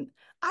hidden.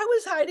 I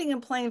was hiding in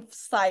plain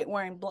sight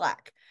wearing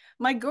black.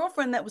 My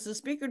girlfriend, that was a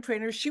speaker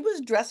trainer, she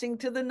was dressing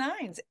to the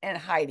nines and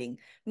hiding.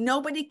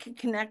 Nobody could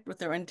connect with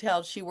her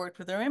until she worked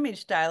with her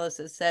image stylist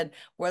that said,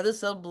 wear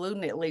this little blue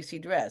knit lacy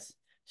dress.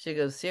 She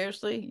goes,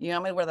 seriously? You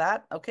want me to wear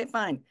that? Okay,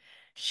 fine.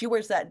 She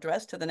wears that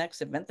dress to the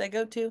next event they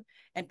go to,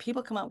 and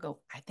people come out and go,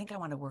 I think I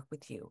want to work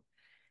with you.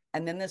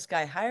 And then this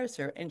guy hires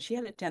her, and she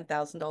had a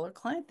 $10,000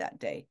 client that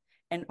day.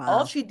 And all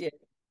Wow. she did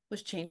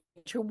was change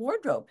her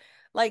wardrobe.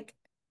 Like,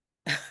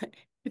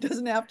 it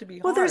doesn't have to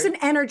be Well, there's hard. an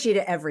energy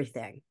to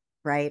everything,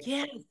 right?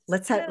 Yes,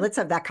 Let's have yes, let's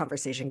have that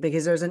conversation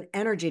because there's an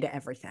energy to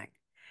everything.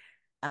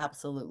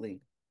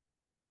 absolutely.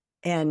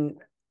 And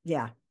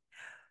yeah,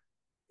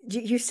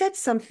 you said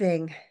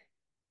something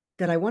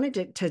that I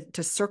wanted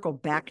to circle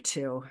back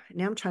to.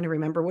 Now I'm trying to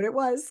remember what it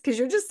was because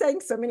you're just saying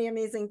so many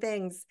amazing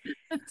things.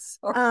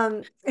 Sorry.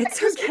 I It's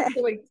just get okay.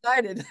 so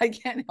excited. I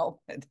can't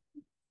help it.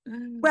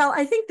 Well,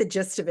 I think the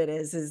gist of it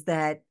is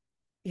that,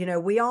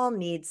 we all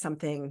need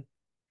something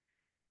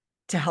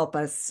to help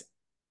us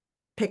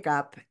pick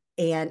up.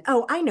 And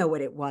oh, I know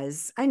what it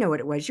was. I know what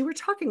it was. You were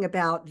talking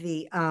about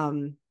the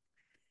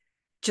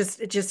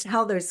just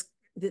how there's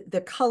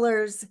the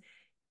colors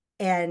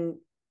and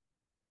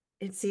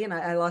see, and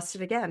I lost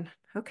it again.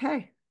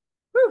 Okay.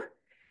 Whew.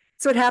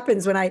 So what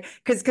happens when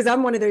because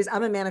I'm one of those,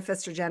 I'm a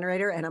manifestor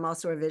generator and I'm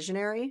also a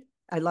visionary.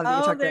 I love that you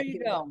Oh, talk there about you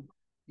you. go.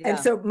 And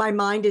Yeah. so my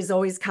mind is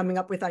always coming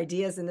up with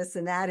ideas and this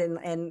and that.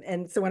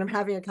 And so when I'm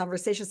having a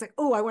conversation, it's like,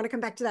 oh, I want to come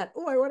back to that.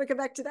 Oh, I want to come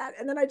back to that.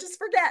 And then I just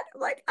forget.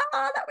 I'm like,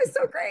 that was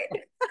so great.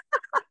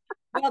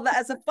 Well,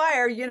 as a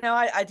fire,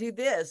 I do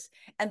this.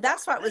 And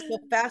that's why it was so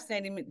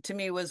fascinating to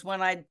me was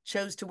when I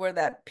chose to wear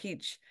that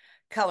peach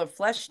color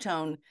flesh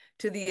tone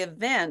to the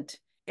event,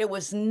 it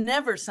was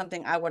never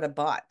something I would have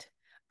bought.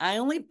 I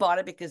only bought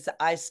it because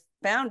I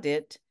found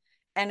it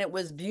and it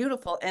was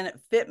beautiful and it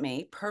fit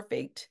me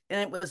perfect. And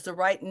it was the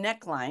right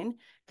neckline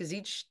because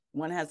each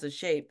one has a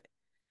shape.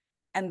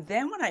 And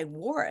then when I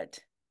wore it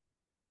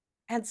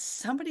and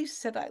somebody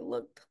said I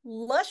looked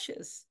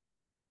luscious,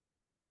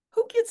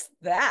 who gets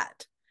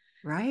that?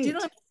 Do you know Right.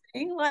 what I'm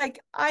saying? Like,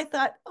 I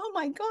thought, oh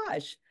my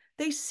gosh,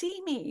 they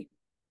see me.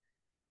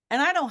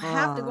 And I don't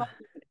have to go,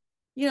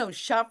 Oh,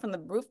 shop from the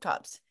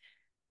rooftops.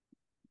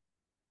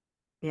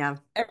 Yeah,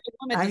 Every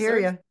woman I hear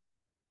deserves. you.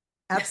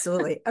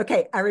 Absolutely.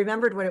 Okay, I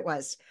remembered what it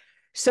was.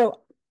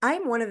 So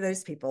I'm one of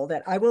those people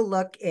that I will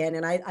look in,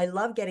 and I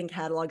love getting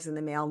catalogs in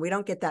the mail. And we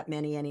don't get that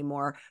many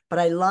anymore, but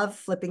I love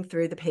flipping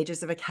through the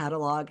pages of a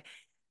catalog,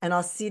 and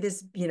I'll see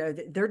this,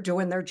 they're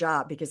doing their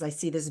job because I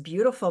see this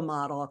beautiful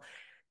model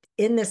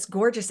in this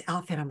gorgeous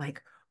outfit. I'm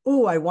like,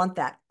 oh, I want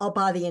that. I'll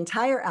buy the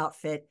entire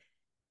outfit.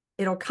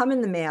 It'll come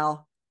in the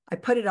mail. I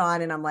put it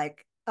on and I'm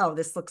like, oh,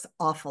 this looks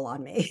awful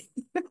on me.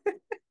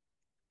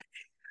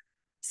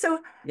 So,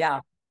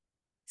 Yeah.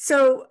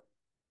 so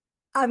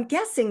I'm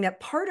guessing that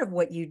part of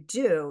what you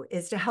do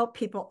is to help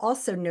people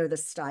also know the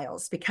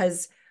styles,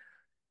 because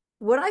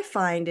what I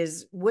find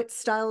is what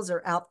styles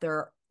are out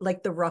there,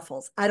 like the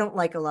ruffles. I don't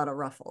like a lot of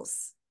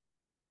ruffles.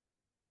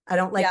 I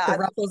don't Yeah. like I the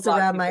think ruffles a lot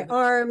of around people my do.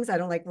 arms. I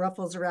don't like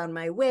ruffles around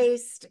my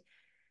waist.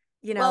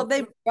 You Well, know,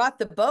 they brought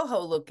the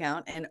boho look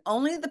out, and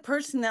only the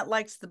person that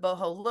likes the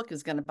boho look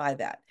is going to buy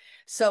that.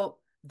 So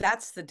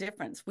that's the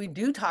difference. We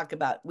do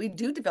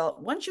develop,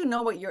 once you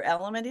know what your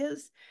element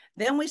is,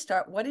 then we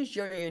start, what is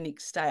your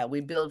unique style?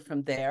 We build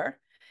from there.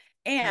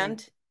 right,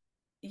 And,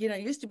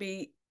 it used to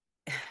be,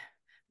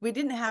 we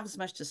didn't have as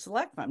much to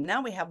select from.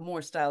 Now we have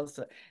more styles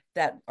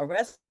that are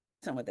resonant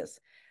with us.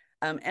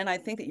 And I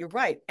think that you're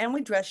right. And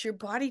we dress your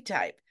body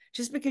type.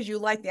 Just because you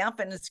like the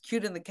outfit and it's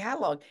cute in the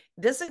catalog,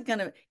 is it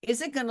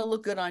gonna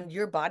look good on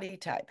your body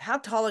type? How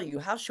tall are you?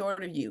 How short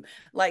are you?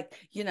 Like,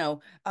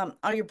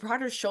 are you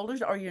broader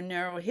shoulders? Are you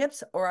narrow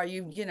hips? Or are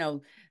you,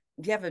 do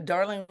you have a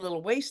darling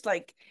little waist?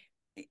 Like,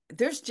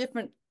 there's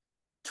different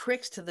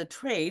tricks to the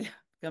trade,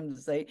 come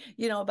to say,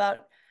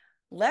 about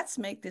let's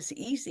make this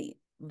easy.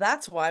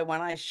 That's why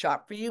when I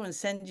shop for you and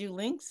send you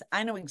links,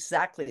 I know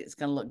exactly it's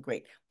going to look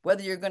great.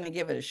 Whether you're going to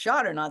give it a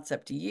shot or not, it's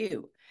up to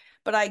you.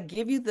 But I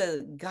give you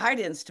the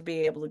guidance to be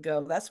able to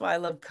go. That's why I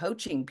love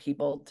coaching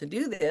people to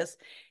do this.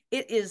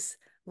 It is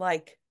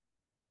like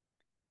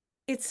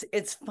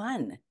it's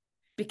fun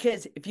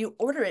because if you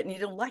order it and you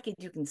don't like it,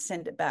 you can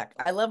send it back.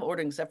 I love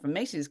ordering stuff from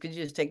Macy's because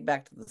you just take it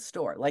back to the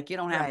store. Like you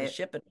don't have to right.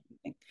 ship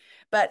it.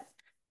 But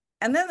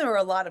and then there are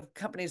a lot of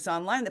companies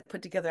online that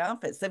put together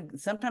outfits.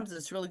 Sometimes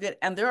it's really good.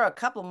 And there are a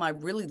couple of them I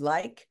really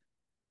like,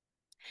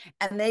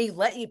 and they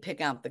let you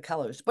pick out the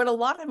colors. But a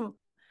lot of them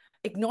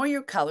ignore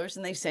your colors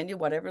and they send you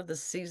whatever the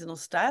seasonal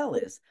style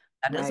is.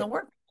 That Right. doesn't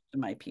work for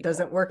my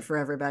Doesn't people. work for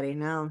everybody.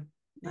 No,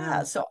 Yeah,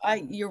 no. so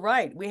you're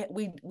right.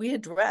 We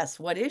address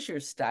what is your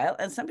style,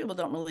 and some people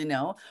don't really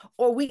know,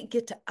 or we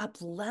get to up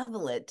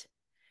level it.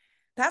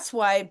 That's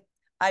why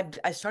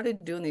I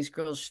started doing these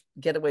girls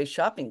getaway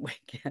shopping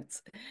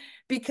weekends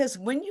because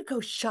when you go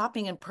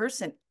shopping in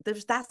person,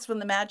 that's when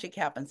the magic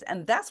happens.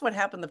 And that's what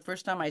happened the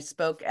first time I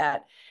spoke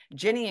at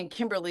Jenny and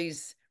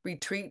Kimberly's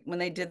retreat when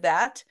they did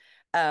that,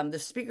 the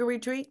speaker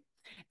retreat.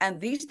 And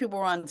these people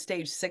were on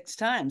stage 6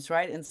 times,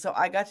 right? And so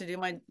I got to do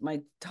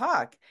my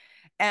talk.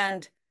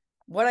 And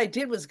what I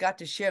did was got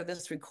to share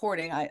this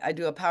recording. I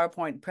do a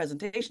PowerPoint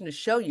presentation to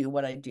show you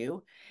what I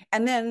do.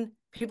 And then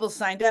people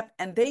signed up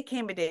and they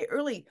came a day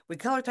early. We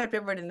color typed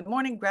everybody in the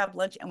morning, grabbed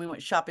lunch, and we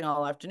went shopping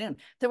all afternoon.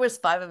 There was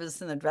 5 of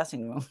us in the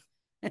dressing room.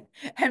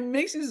 And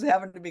Macy's was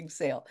having a big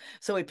sale.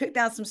 So we picked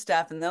out some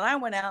stuff and then I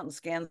went out and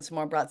scanned some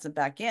more, brought some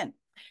back in.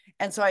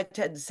 And so I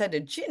said to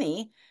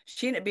Ginny,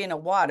 she ended up being a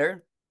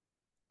water.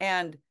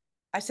 And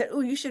I said, oh,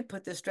 you should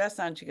put this dress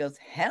on. She goes,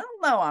 hell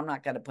no, I'm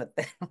not going to put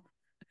that on.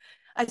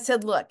 I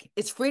said, look,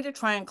 it's free to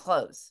try on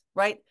clothes,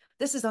 right?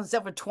 This is on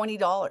sale for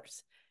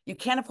 $20. You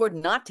can't afford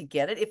not to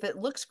get it if it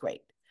looks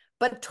great,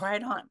 but try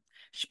it on.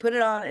 She put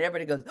it on and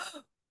everybody goes,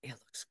 oh, it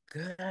looks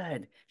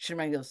good. She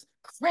goes,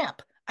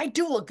 crap, I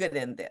do look good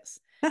in this.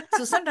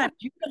 So sometimes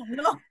you don't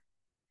know.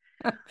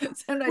 Well,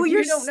 Sometimes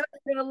you don't know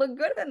you're going to look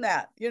good in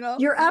that.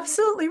 you're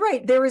absolutely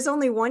right. There was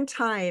only one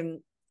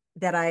time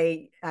that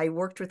I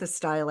worked with a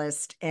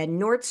stylist, and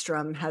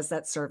Nordstrom has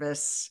that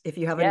service. If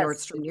you have a Yes.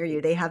 Nordstrom near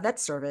you, they have that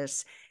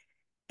service.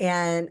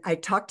 And I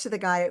talked to the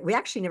guy. We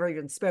actually never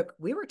even spoke.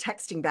 We were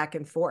texting back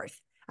and forth.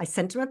 I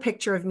sent him a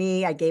picture of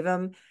me. I gave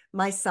him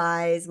my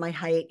size, my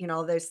height,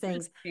 all those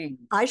things.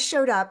 I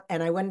showed up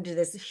and I went into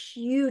this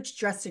huge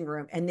dressing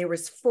room and there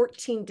was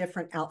 14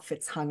 different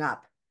outfits hung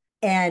up.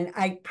 And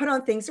I put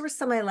on things. There were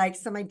some I liked,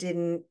 some I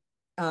didn't.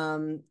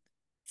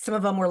 Some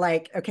of them were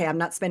like, okay, I'm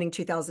not spending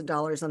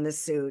 $2,000 on this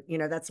suit.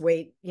 That's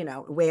way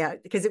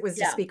out, because it was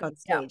to Yeah. speak on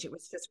Yeah. stage. It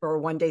was just for a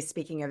one-day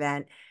speaking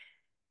event.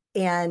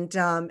 And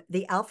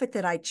the outfit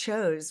that I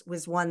chose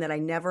was one that I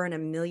never in a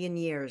million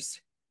years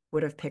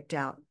would have picked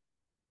out.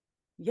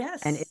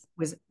 And it Yes.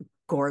 was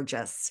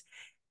gorgeous.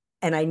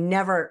 And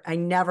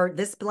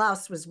this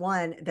blouse was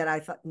one that I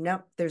thought,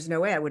 nope, there's no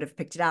way I would have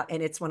picked it out.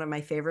 And it's one of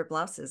my favorite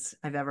blouses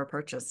I've ever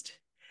purchased.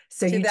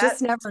 So See, you just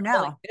that's never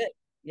really know. good.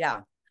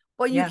 Yeah.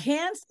 Well, you Yeah.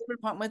 can set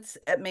appointments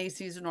at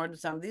Macy's or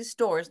some of these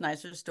stores,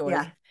 nicer stores,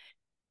 Yeah.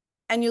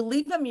 and you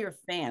leave them your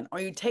fan, or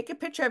you take a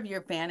picture of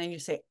your fan and you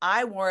say,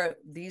 I wore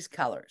these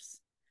colors.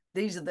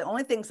 These are the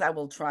only things I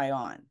will try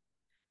on.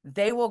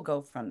 They will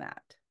go from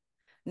that.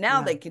 Now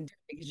Yeah. they can do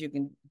it because you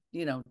can,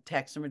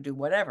 text them or do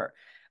whatever.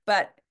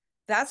 But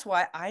that's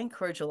why I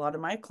encourage a lot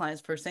of my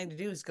clients, first thing to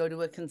do is go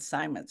to a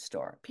consignment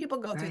store. People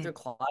go through their Right.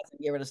 closet and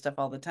get rid of stuff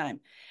all the time,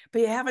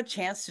 but you have a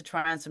chance to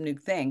try on some new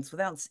things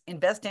without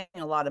investing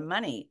a lot of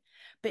money.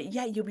 But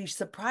yeah, you'll be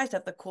surprised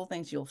at the cool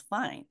things you'll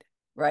find,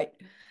 right?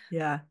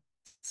 Yeah.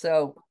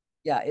 So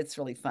yeah, it's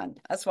really fun.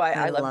 That's why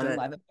I I love love doing it.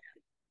 live.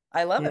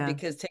 I love it Yeah.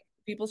 because taking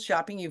people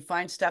shopping, you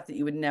find stuff that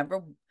you would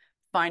never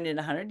find in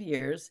 100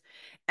 years.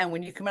 And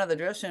when you come out of the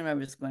dressing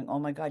room, just going, oh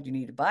my God, you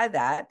need to buy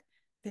that.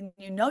 Then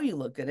you know you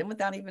look good and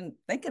without even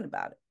thinking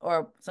about it.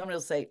 Or somebody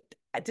will say,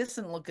 it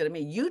doesn't look good at me.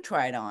 You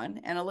try it on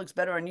and it looks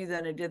better on you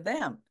than it did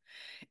them.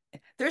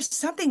 There's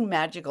something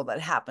magical that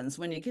happens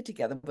when you get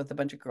together with a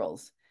bunch of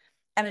girls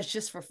and it's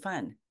just for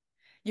fun.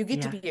 You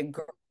get to Yeah. be a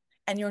girl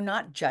and you're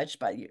not judged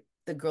by you,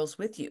 the girls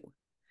with you.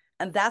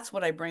 And that's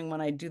what I bring when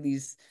I do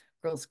these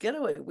girls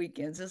getaway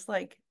weekends. It's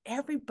like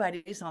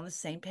everybody's on the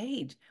same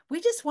page.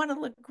 We just want to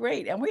look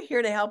great and we're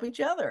here to help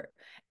each other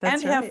and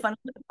That's have right. fun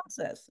in the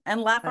process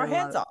and laugh I our love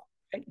heads it. off.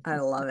 Right? I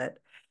love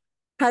it.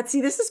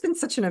 Patsy, this has been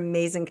such an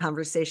amazing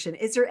conversation.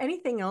 Is there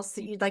anything else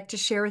that you'd like to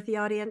share with the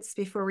audience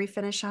before we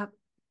finish up?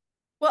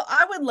 Well,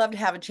 I would love to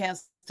have a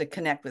chance to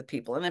connect with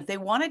people. And if they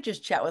want to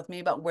just chat with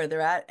me about where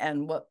they're at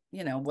and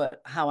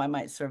how I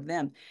might serve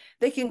them,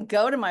 they can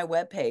go to my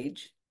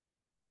webpage,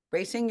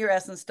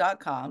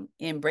 embracingyouressence.com,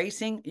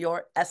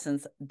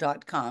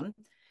 embracingyouressence.com,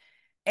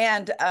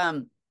 and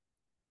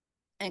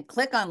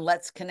click on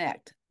Let's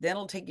Connect. Then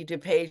it'll take you to a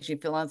page, you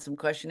fill out some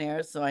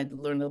questionnaires so I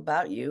learn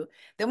about you.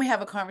 Then we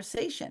have a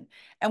conversation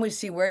and we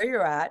see where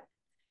you're at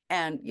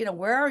and,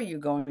 where are you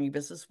going in your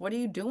business? What are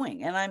you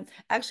doing? And I'm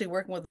actually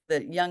working with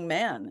a young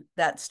man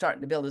that's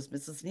starting to build his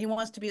business and he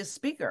wants to be a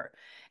speaker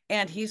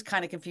and he's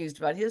kind of confused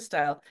about his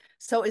style.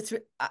 So it's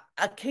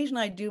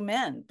occasionally I do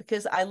men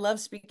because I love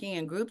speaking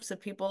in groups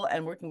of people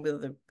and working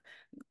with the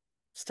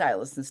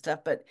stylists and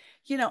stuff. But,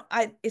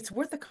 it's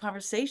worth a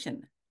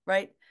conversation,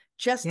 right?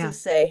 Just to Yeah.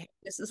 say,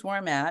 this is where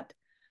I'm at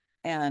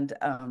and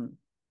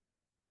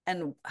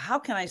how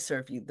can I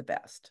serve you the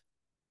best?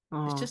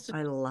 It's Oh, just a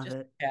I love just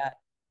it. a chat.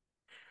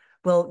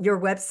 Well, your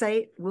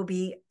website will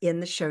be in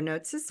the show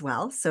notes as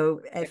well.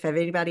 So if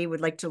anybody would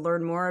like to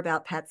learn more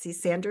about Patsy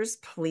Sanders,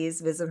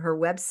 please visit her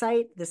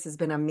website. This has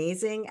been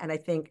amazing. And I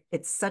think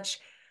it's such,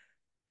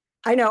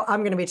 I know I'm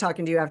going to be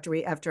talking to you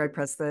after I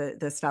press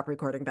the stop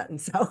recording button.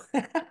 So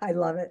I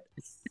love it.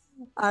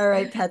 All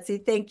right, Patsy,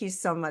 thank you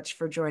so much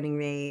for joining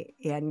me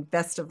and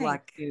best of Thank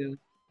luck. you.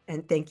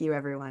 And thank you,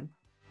 everyone.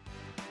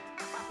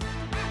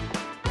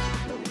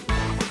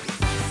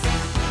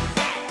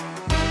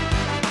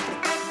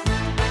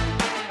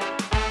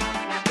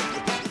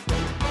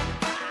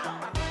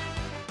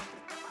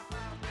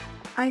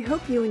 I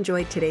hope you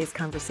enjoyed today's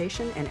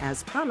conversation, and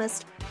as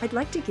promised, I'd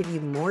like to give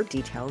you more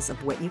details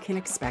of what you can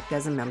expect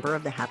as a member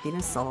of the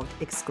Happiness Solved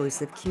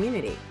exclusive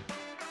community.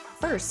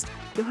 First,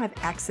 you'll have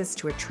access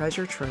to a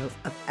treasure trove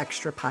of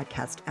extra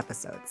podcast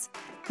episodes.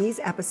 These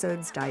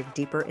episodes dive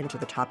deeper into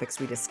the topics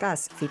we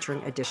discuss,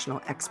 featuring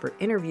additional expert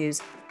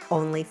interviews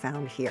only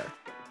found here.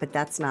 But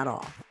that's not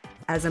all.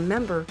 As a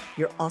member,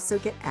 you'll also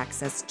get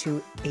access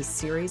to a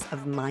series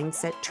of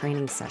mindset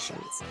training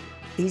sessions.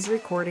 These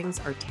recordings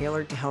are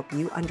tailored to help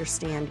you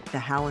understand the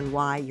how and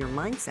why your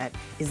mindset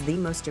is the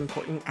most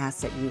important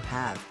asset you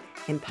have,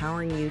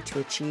 empowering you to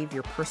achieve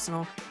your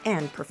personal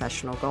and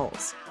professional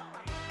goals.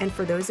 And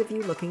for those of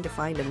you looking to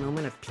find a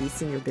moment of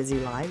peace in your busy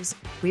lives,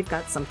 we've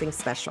got something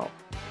special: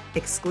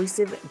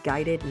 exclusive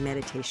guided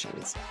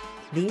meditations.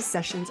 These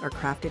sessions are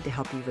crafted to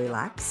help you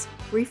relax,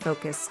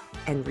 refocus,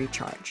 and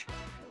recharge.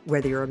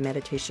 Whether you're a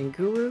meditation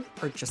guru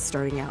or just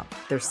starting out,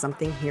 there's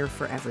something here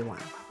for everyone.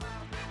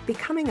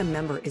 Becoming a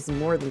member is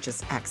more than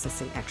just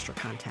accessing extra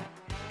content.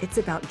 It's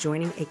about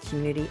joining a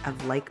community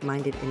of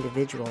like-minded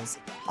individuals,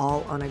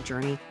 all on a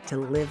journey to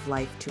live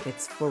life to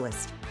its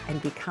fullest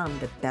and become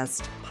the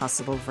best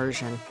possible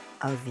version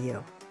of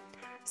you.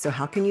 So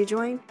how can you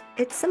join?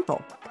 It's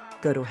simple.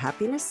 Go to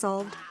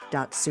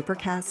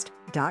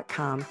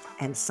happinesssolved.supercast.com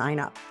and sign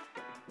up.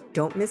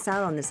 Don't miss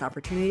out on this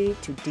opportunity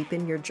to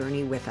deepen your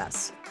journey with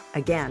us.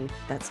 Again,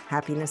 that's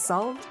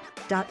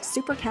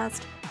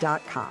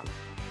happinesssolved.supercast.com.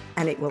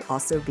 And it will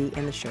also be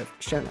in the show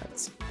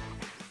notes.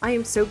 I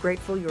am so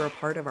grateful you're a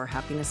part of our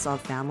Happiness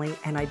Solved family,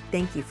 and I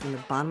thank you from the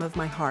bottom of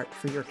my heart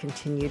for your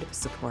continued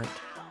support.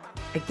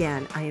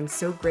 Again, I am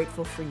so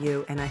grateful for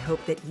you, and I hope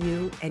that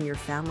you and your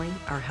family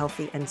are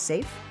healthy and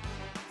safe,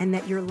 and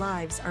that your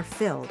lives are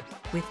filled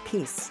with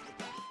peace,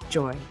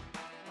 joy,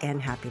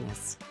 and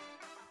happiness.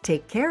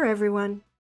 Take care, everyone.